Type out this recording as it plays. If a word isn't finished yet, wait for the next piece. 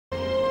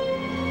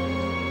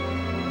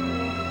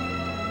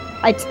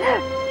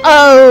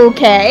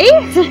Okay.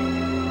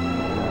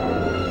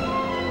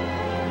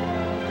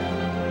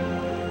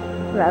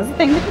 That's the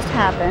thing that just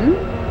happened.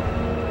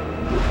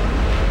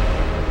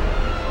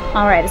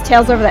 Alright, his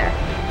tail's over there.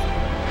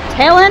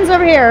 Tail end's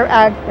over here.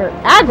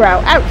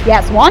 Aggro. Ouch.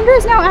 Yes, Wander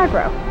is now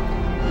aggro.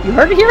 You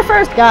heard it here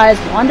first, guys.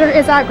 Wander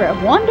is aggro.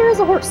 Wander is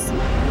a horse.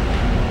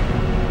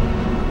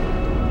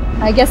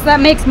 I guess that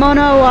makes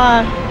Mono,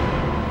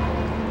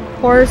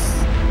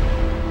 horse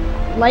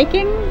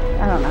liking?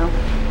 I don't know.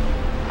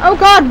 Oh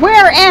god,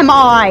 where am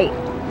I?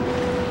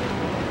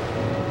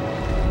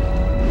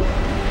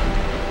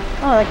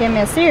 Oh, that gave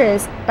me a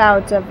serious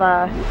bout of,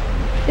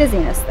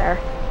 dizziness there.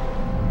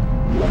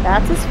 Okay,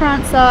 that's his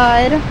front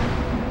side.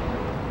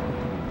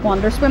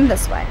 Wander, swim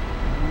this way.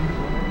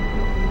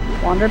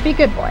 Wander, be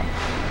good boy.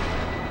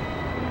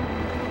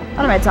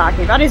 What am I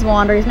talking about? He's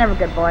Wander, he's never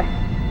good boy.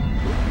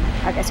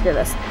 Okay, screw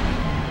this.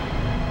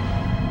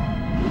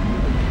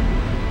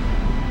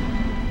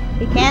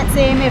 He can't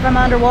see me if I'm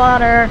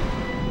underwater.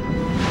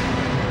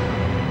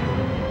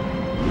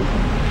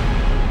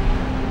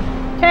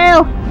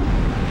 Tail!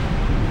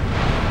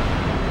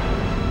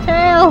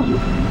 Tail!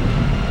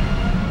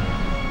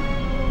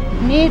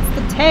 Needs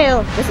the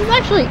tail. This is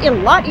actually a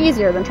lot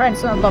easier than trying to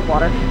swim above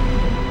water.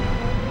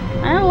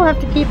 I will have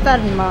to keep that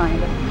in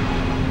mind.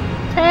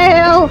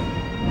 Tail!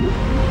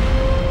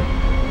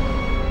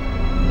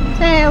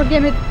 Tail,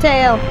 give me the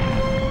tail.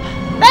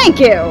 Thank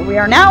you! We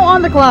are now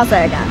on the Colossus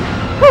again.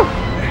 Whew.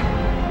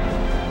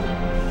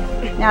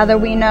 Now that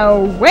we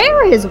know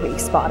where his weak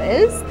spot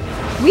is,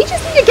 we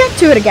just need to get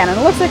to it again. And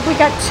it looks like we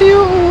got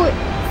 2,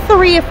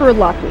 3 if we're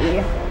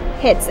lucky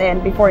hits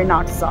in before he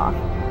knocks us off.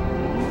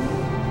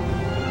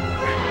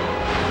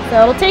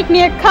 So it'll take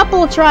me a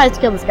couple of tries to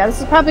kill this guy. This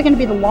is probably going to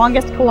be the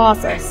longest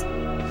Colossus.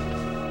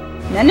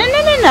 No, no,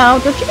 no, no, no.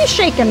 Don't you be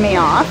shaking me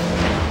off.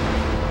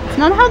 That's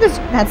not how this...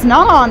 That's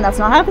not on. That's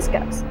not how this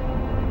goes.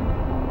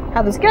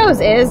 How this goes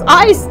is,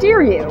 I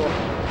steer you.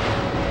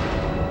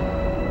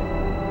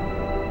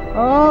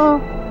 Oh.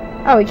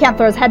 Oh, he can't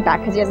throw his head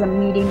back because he has a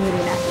meaty, meaty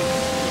neck.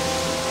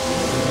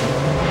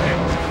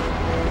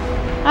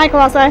 Hi,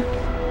 Colossi.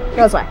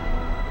 Go this way.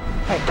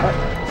 Wait, what?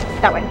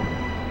 That way.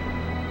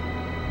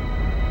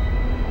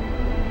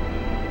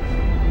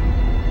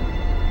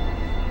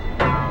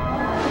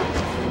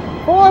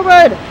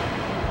 Forward!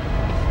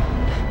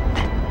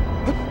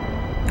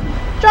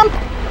 Jump!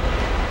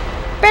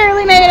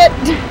 Barely made it!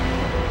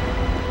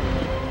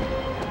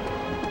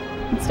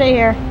 Let's stay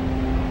here.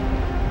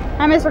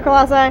 Hi, Mr.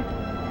 Colossi.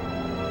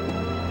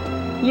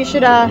 You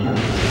should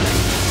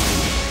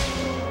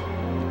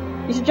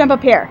jump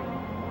up here.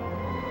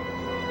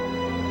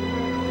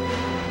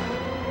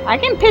 I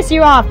can piss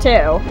you off too.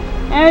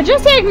 And it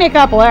just take me a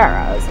couple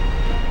arrows.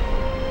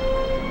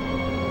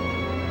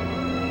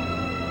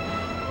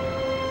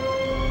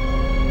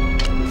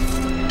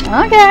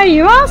 Okay,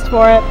 you asked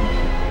for it.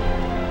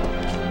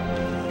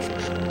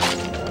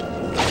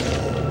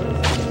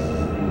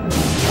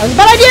 That was a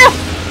bad idea!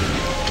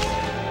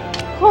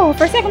 Oh,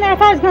 for a second there I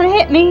thought it was gonna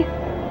hit me.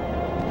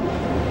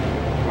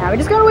 Now we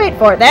just gotta wait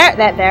for it. There he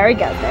goes, there he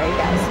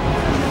goes.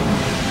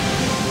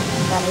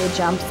 Then he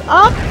jumps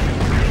up.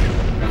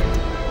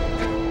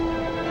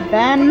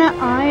 Then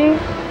I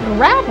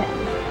grab him.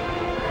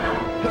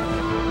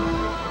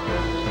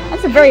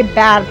 That's a very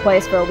bad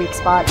place for a weak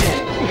spot.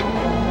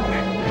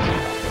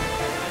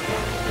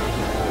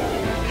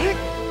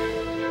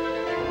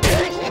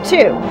 2.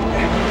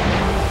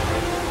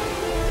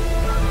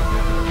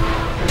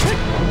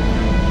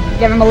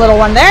 Give him a little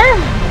one there.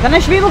 Then I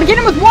should be able to get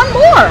him with 1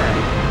 more.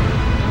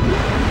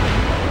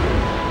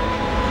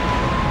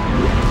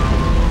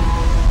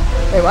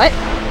 Wait, what?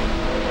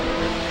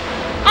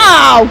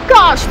 Oh,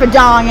 gosh, for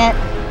dong it.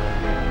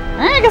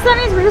 I guess that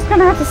means we're just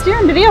gonna have to steer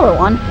him to the other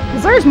one.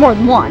 Because there's more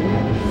than one.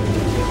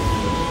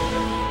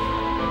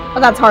 Oh,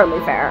 that's hardly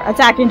fair.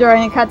 Attacking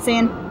during a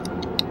cutscene.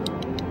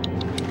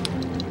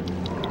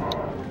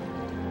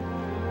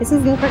 This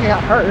doesn't look like I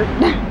got hurt.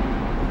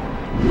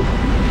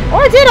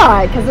 Or did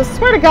I? Because I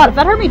swear to God, if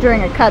that hurt me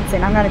during a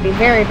cutscene, I'm going to be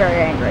very,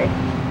 very angry.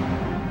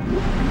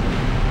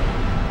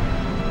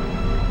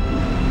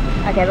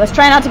 Okay, let's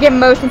try not to get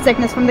motion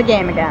sickness from the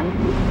game again.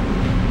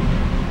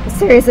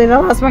 Seriously, the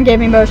last one gave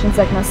me motion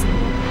sickness.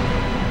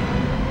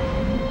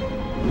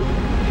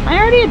 Am I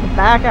already at the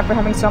back after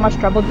having so much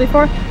trouble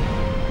before?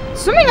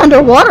 Swimming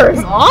underwater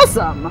is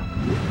awesome!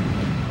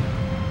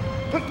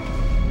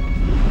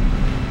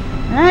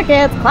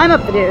 Okay, let's climb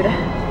up the dude.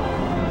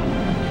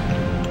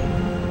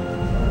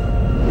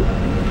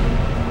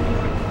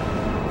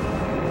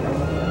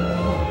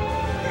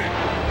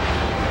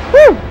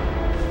 Whew!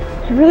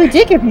 It really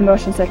did give me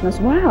motion sickness,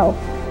 wow.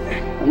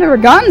 I've never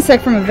gotten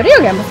sick from a video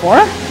game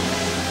before.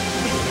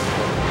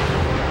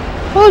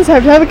 I'll just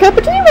have to have a cup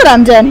of tea when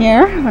I'm done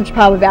here, which will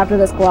probably be after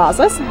this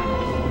Colossus.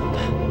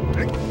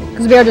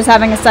 Because we are just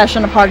having a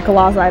session of hard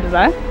Colossi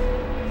today.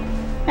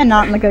 And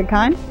not in the good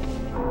kind.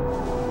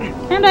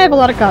 And I have a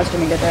lot of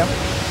costuming to do.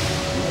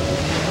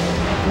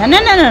 No, no,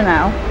 no, no,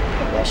 no.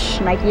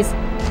 Shnikes.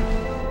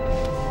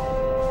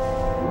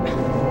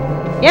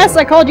 Yes,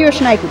 I called you a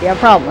Schneike. Do you have a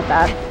problem with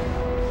that?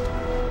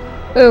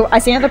 Ooh, I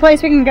see another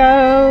place we can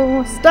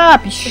go.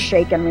 Stop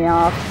shaking me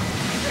off.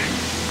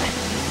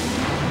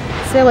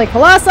 Silly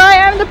Colossi,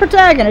 I'm the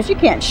protagonist. You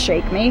can't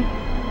shake me.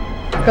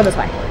 Let's go this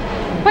way.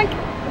 Boink.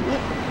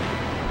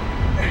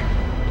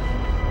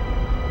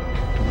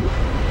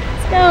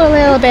 Let's go a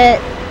little bit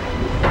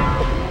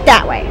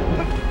that way.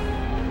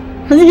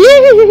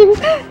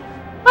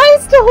 I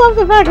still love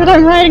the fact that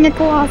I'm riding a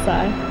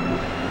Colossi.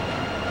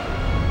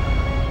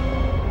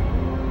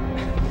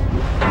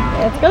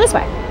 Let's go this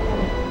way.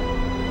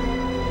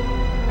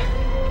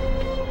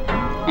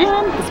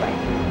 And this way.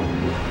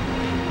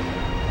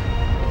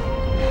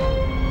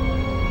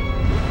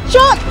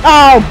 Jump!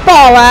 Oh,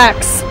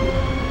 bollocks!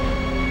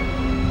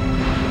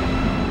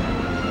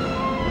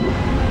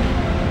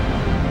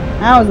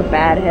 That was a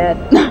bad hit.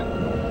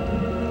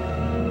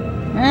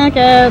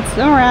 Okay, let's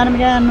go around him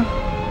again.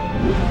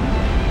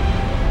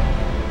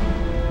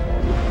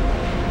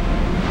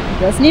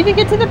 Just need to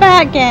get to the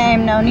back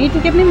game. No need to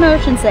give me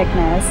motion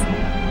sickness.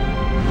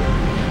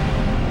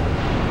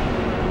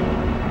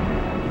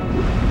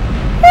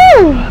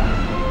 Whew!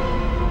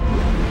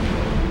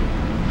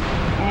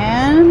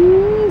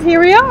 And here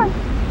we are.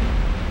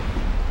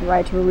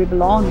 Right where we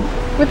belong.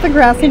 With the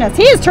grassiness.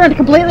 He has turned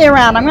completely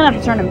around. I'm gonna have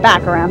to turn him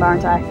back around,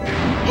 aren't I?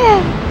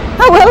 Yeah.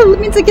 Oh well, it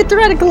means I get to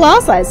ride a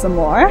Colossi some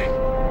more.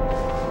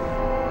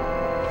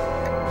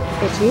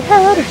 Itchy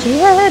head, itchy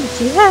head,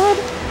 itchy head.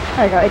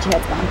 There we go, itchy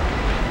head's gone.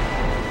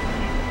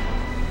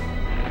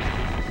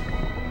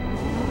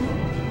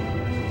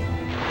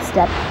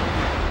 Step.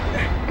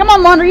 Come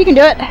on, Wander, you can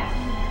do it.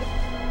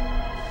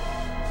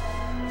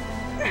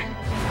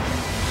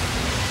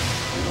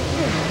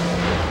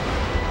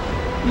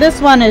 This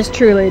one is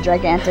truly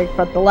gigantic,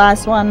 but the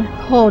last one,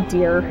 oh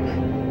dear.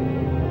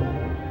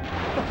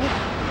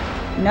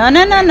 No,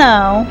 no, no,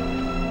 no.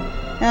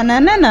 No, no,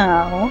 no,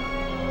 no.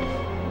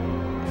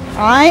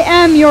 I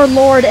am your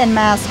lord and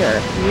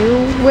master.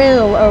 You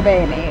will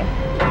obey me.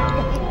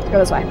 Let's go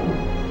this way.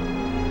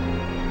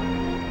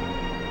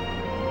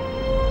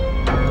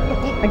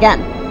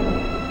 Again.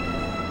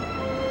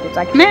 Gives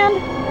I command.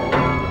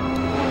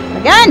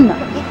 Again!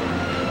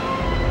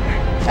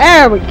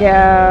 There we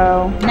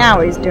go. Now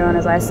he's doing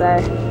as I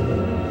say.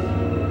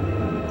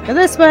 Let's go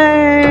this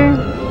way.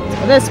 Let's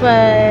go this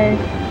way.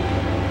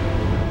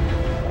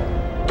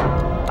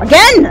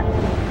 Again!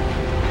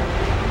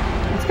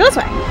 Let's go this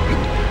way.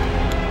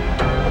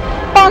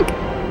 Bonk!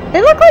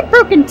 They look like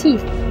broken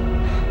teeth.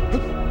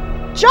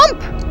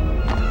 Jump!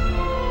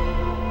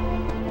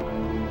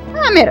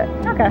 Oh, I made it.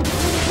 Okay.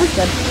 That's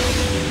good.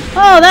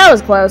 Oh, that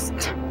was close.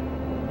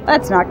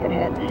 That's not good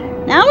hit.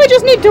 Now we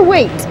just need to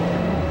wait.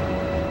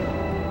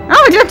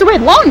 Oh, we just have to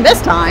wait long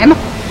this time.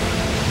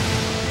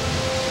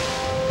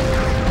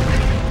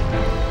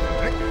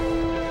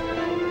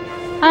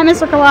 Hi,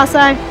 Mr.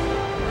 Colossi.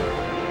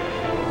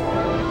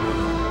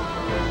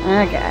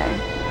 Okay.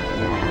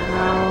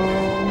 Now,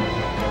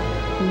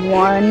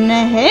 one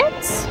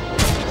hit.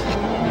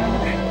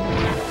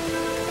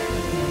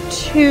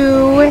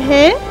 2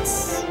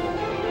 hits.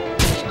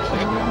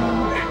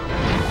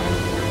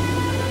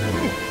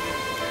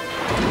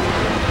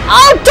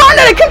 Oh, darn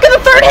it! I couldn't get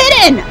the 3rd hit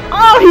in!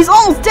 Oh, he's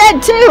almost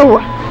dead, too!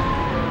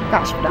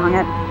 Gosh, dang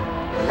it.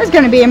 There's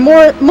gonna be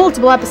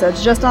multiple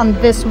episodes just on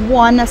this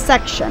one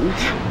section.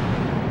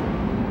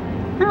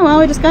 Oh well,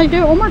 we just gotta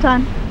do it one more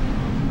time.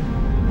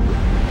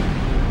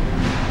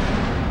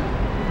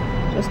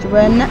 Just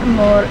one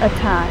more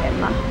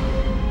time.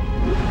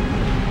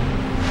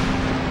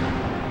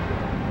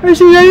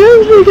 Actually, I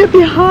usually get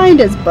behind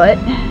his butt.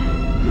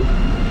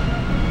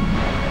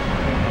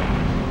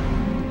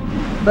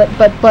 But.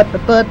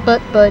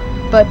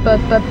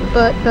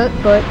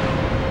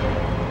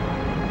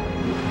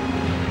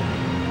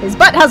 His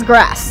butt has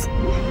grass.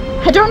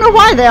 I don't know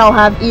why they all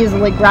have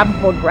easily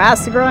grabbable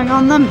grass growing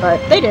on them, but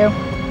they do.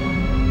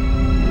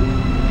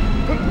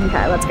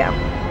 Okay, let's go.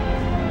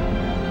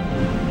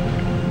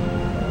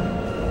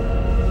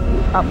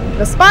 Up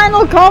the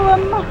spinal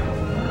column.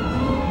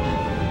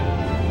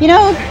 You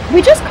know,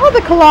 we just called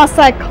the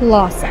Colossi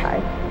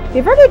Colossi.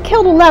 We've already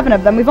killed 11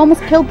 of them. We've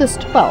almost killed this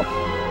 12th.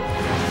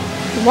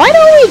 Why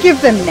don't we give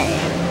them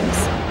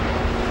names?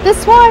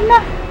 This one,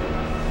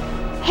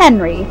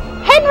 Henry.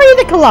 Henry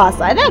the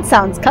Colossi. That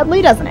sounds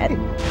cuddly, doesn't it?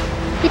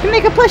 You can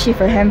make a plushie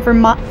for him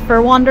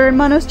for Wander and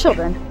Mono's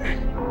children.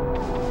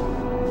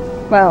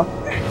 Well,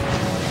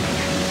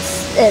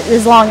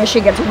 as long as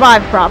she gets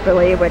revived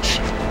properly, which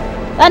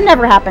that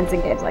never happens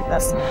in games like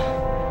this.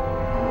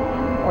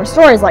 Or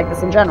stories like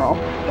this in general.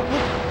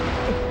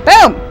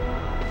 Boom!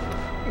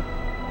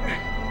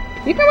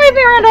 You can wave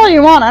me around all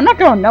you want, I'm not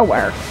going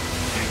nowhere.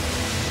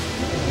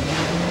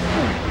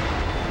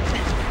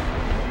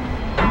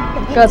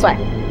 Go this way.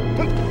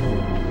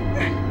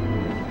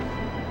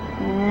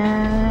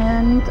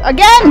 And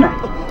again!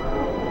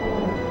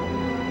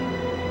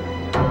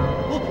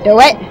 Do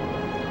it!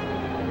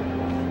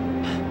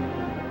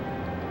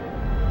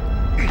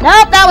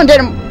 Nope, that one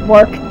didn't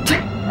work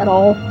at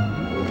all.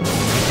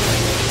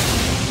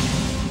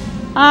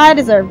 I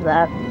deserve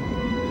that.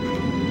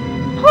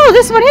 Oh,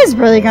 this one is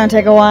really gonna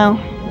take a while.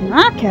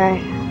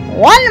 Okay.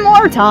 One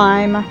more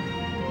time.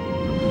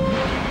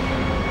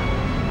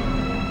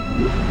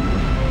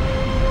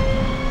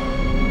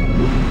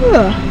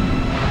 Ugh.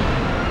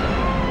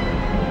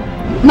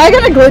 Am I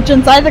gonna glitch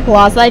inside the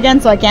Colossi again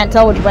so I can't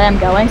tell which way I'm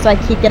going, so I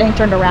keep getting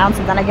turned around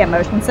so then I get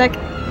motion sick?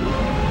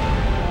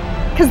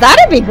 Cause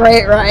that'd be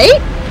great, right?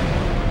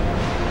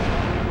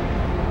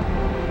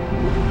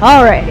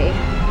 Alrighty.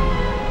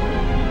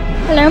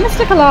 Hello,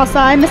 Mr. Colossi.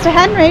 Mr.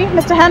 Henry.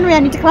 Mr. Henry, I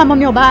need to climb on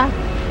your back.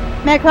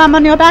 May I climb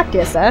on your back,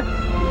 dear sir?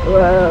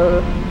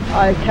 Well,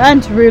 I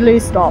can't really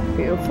stop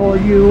you, for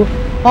you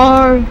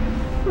are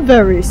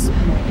very small.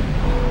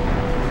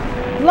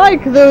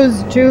 Like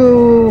those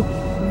two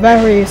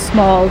very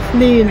small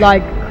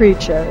flea-like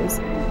creatures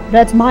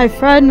that my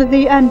friend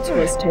the Ent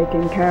was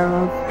taking care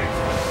of.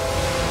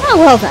 Oh,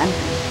 well then.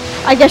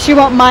 I guess you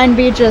won't mind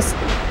me just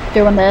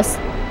doing this,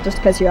 just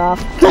to piss you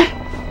off.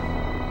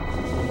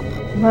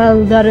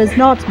 Well, that is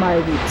not my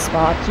weak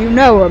spot. You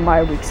know where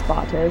my weak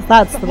spot is.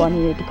 That's the one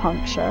you need to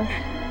puncture.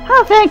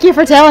 Oh, thank you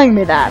for telling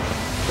me that.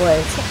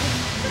 Wait.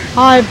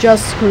 I've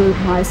just screwed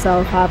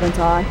myself, haven't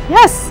I?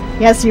 Yes!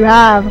 Yes, you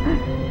have.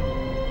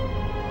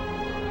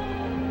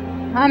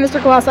 Hi, Mr.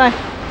 Colossi.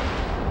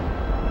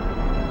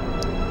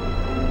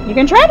 You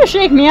can try to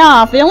shake me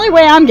off. The only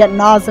way I'm getting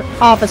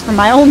off is from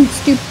my own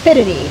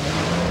stupidity.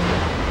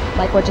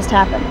 Like what just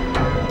happened.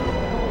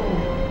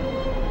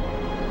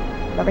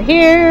 Over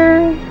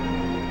here.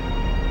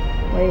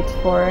 Wait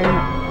for an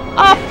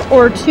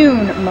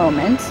opportune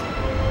moment.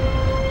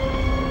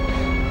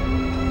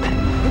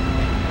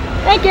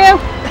 Thank you!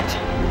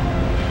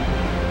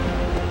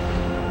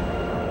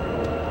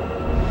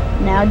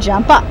 Now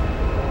jump up.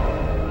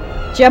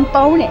 Jump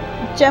on it.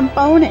 Jump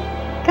on it.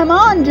 Come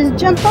on, just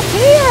jump up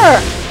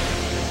here!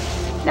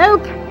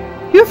 Nope.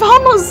 You've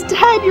almost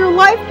died. Your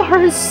life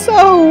bar is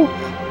so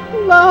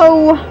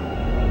low.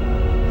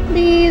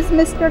 Please,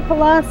 Mr.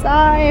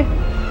 Colossi.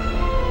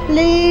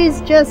 Please,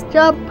 just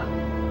jump.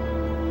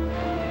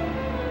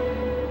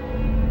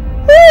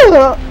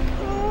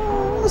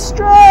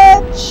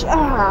 Stretch!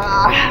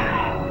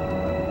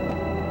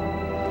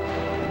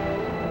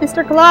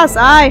 Mr.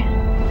 Colossi!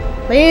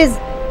 Please!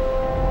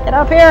 Get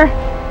up here!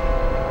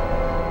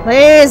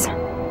 Please!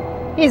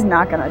 He's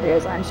not gonna do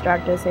as I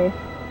instruct, is he?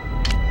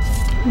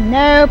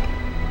 Nope.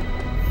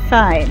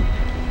 Fine.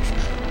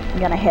 I'm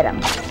gonna hit him.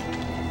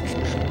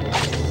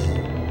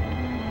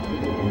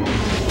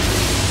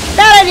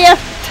 Bad idea!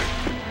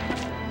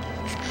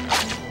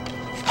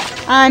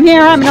 I'm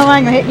here, I'm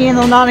annoying, I'll hit you in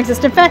the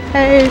non-existent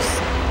face!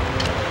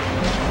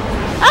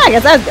 Ah, I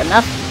guess that's good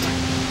enough.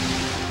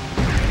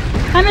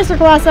 Hi, Mr.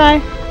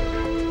 Colossi.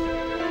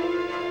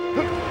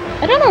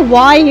 I don't know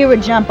why he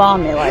would jump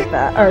on me like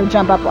that, or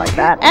jump up like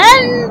that.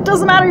 And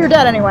doesn't matter, you're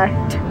dead anyway.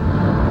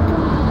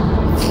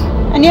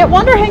 And yet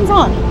Wonder hangs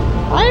on.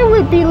 I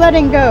would be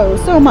letting go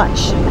so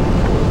much.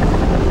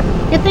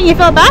 Good thing he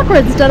fell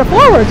backwards instead of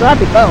forwards, or I'd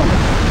be boned.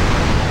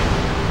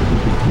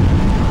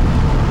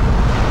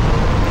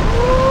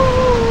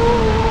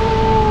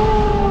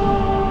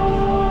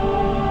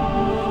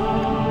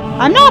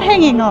 I'm not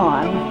hanging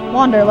on.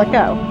 Wander, let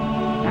go.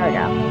 There we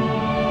go.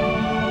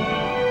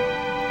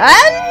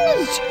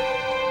 And...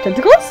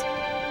 tentacles?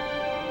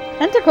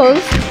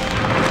 Tentacles?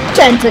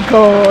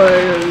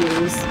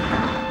 Tentacles!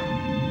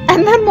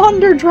 And then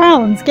Wander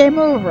drowns. Game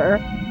over.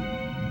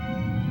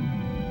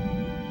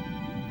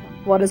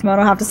 What does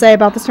Mono have to say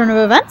about this turn of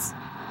events?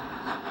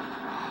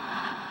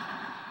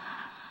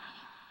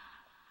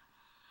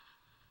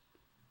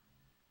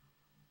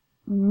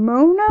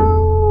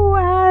 Mono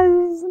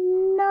has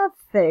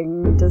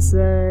nothing to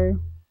say.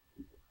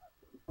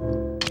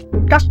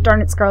 Gosh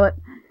darn it, Scarlet.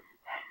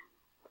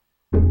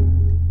 We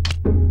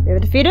have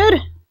it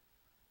defeated.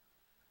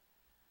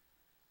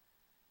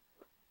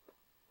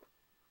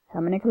 How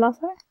many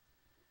Colossi?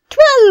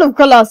 12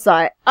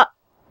 Colossi!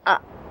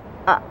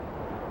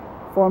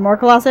 4 more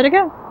Colossi to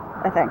go,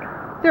 I think.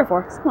 3 or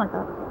 4, something like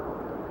that.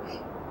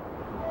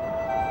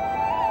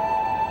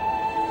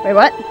 Wait,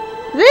 what?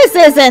 This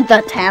isn't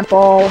the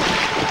temple!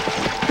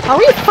 Are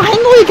we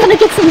finally gonna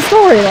get some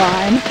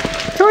storyline?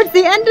 Towards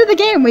the end of the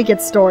game we get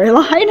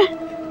storyline.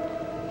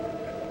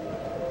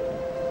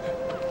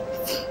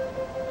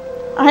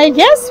 I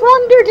guess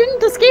Wander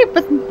didn't escape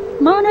with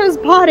Mono's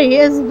body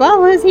as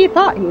well as he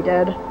thought he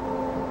did.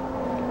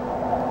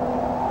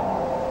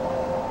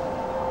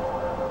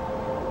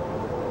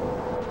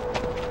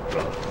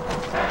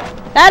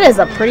 That is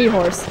a pretty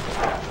horse.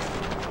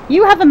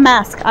 You have a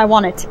mask. I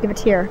want it. Give it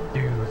here.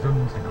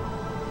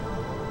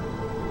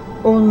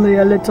 Only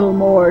a little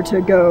more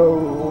to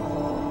go.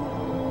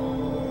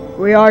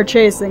 We are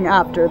chasing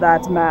after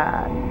that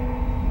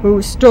man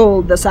who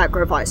stole the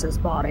sacrifice's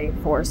body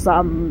for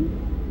some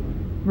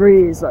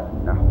reason.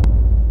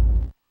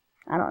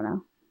 I don't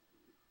know.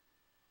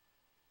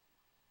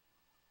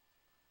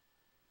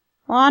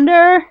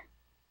 Wander?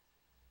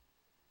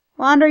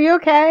 Wander, you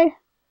okay?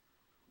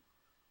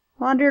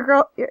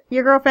 Wander,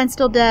 your girlfriend's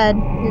still dead.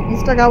 You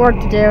still got work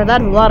to do.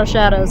 That's a lot of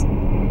shadows.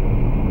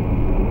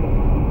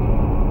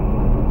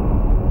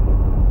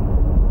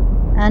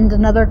 And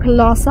another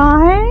Colossi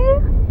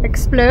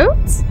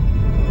explodes.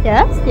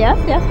 Yes, yes,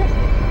 yes, yes.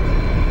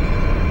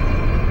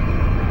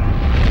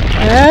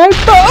 And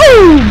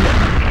boom!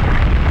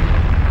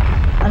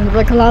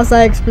 Another Colossi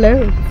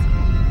explodes.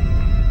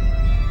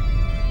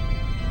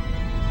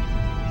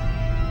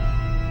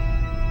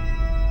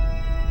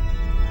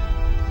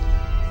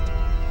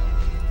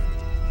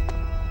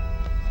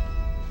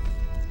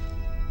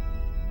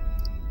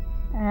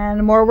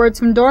 And more words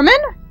from Dorman.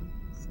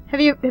 Have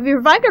you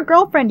revived your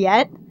girlfriend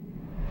yet?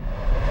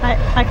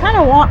 I kind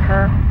of want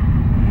her.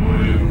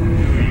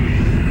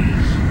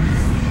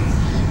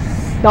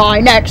 Thy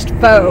next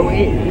foe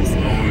is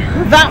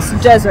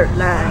vast desert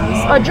lands.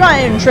 A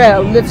giant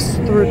trail drifts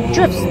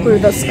through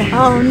the sky.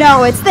 Oh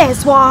no, it's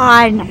this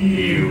one.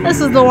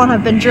 This is the one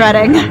I've been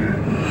dreading.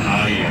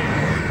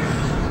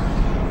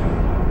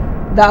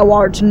 Thou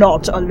art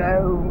not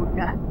alone.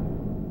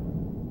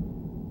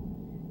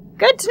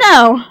 Good to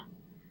know.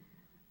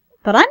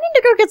 But I need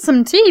to go get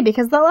some tea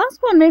because that last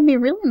one made me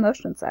really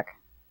motion sick.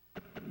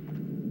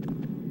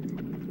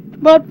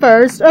 But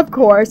first, of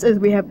course, as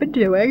we have been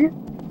doing,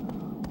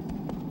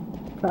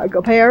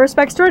 go pay our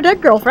respects to our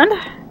dead girlfriend.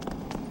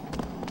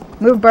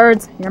 Move,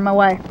 birds. You're in my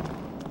way.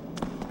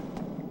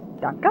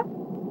 Danka?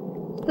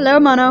 Hello,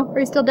 Mono. Are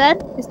you still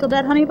dead? Are you still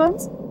dead, honey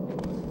buns?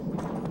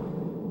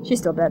 She's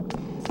still dead.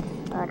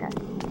 Okay.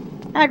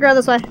 Aggro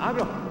this way.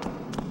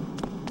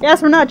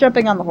 Yes, we're not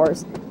jumping on the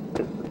horse.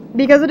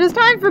 Because it is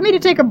time for me to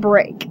take a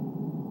break.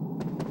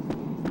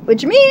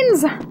 Which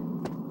means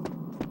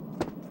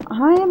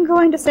I am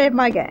going to save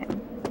my game.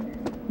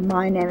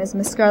 My name is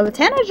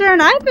MissScarletTanager,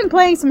 and I've been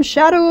playing some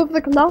Shadow of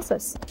the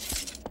Colossus.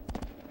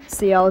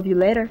 See all of you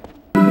later.